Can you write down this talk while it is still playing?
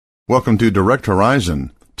Welcome to Direct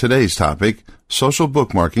Horizon. Today's topic, social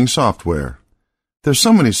bookmarking software. There's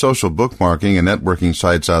so many social bookmarking and networking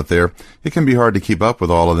sites out there, it can be hard to keep up with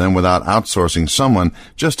all of them without outsourcing someone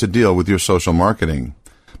just to deal with your social marketing.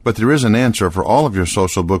 But there is an answer for all of your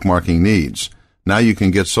social bookmarking needs. Now you can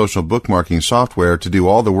get social bookmarking software to do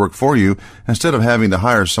all the work for you instead of having to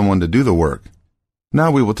hire someone to do the work. Now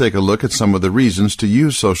we will take a look at some of the reasons to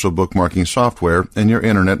use social bookmarking software in your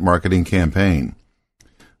internet marketing campaign.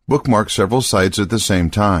 Bookmark several sites at the same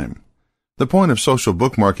time. The point of social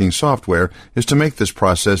bookmarking software is to make this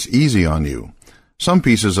process easy on you. Some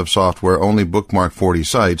pieces of software only bookmark 40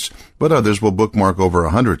 sites, but others will bookmark over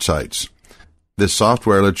 100 sites. This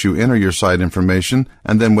software lets you enter your site information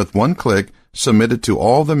and then with one click, submit it to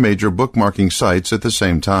all the major bookmarking sites at the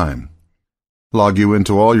same time. Log you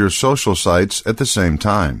into all your social sites at the same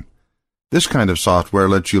time. This kind of software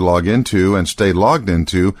lets you log into and stay logged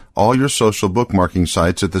into all your social bookmarking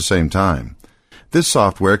sites at the same time. This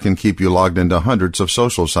software can keep you logged into hundreds of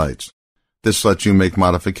social sites. This lets you make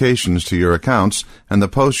modifications to your accounts and the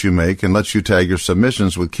posts you make and lets you tag your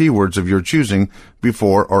submissions with keywords of your choosing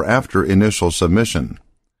before or after initial submission.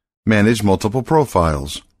 Manage multiple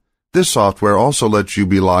profiles. This software also lets you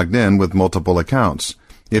be logged in with multiple accounts.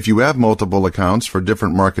 If you have multiple accounts for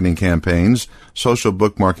different marketing campaigns, social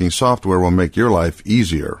bookmarking software will make your life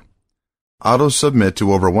easier. Auto-submit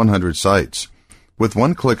to over 100 sites. With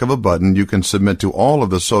one click of a button, you can submit to all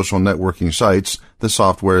of the social networking sites the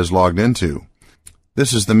software is logged into.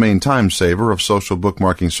 This is the main time saver of social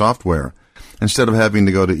bookmarking software. Instead of having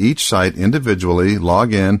to go to each site individually,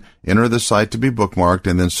 log in, enter the site to be bookmarked,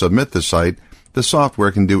 and then submit the site, the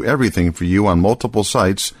software can do everything for you on multiple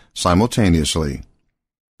sites simultaneously.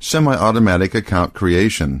 Semi-automatic account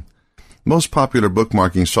creation. Most popular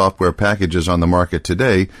bookmarking software packages on the market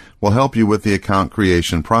today will help you with the account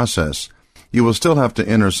creation process. You will still have to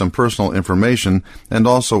enter some personal information and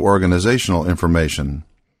also organizational information.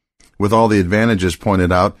 With all the advantages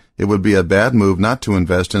pointed out, it would be a bad move not to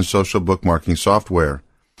invest in social bookmarking software.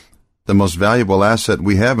 The most valuable asset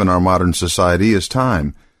we have in our modern society is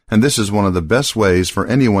time, and this is one of the best ways for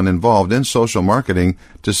anyone involved in social marketing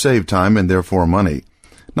to save time and therefore money.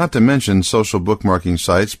 Not to mention, social bookmarking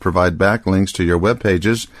sites provide backlinks to your web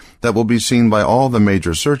pages that will be seen by all the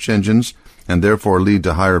major search engines and therefore lead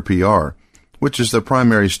to higher PR, which is the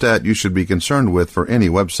primary stat you should be concerned with for any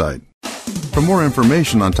website. For more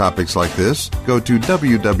information on topics like this, go to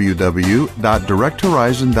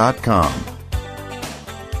www.directhorizon.com.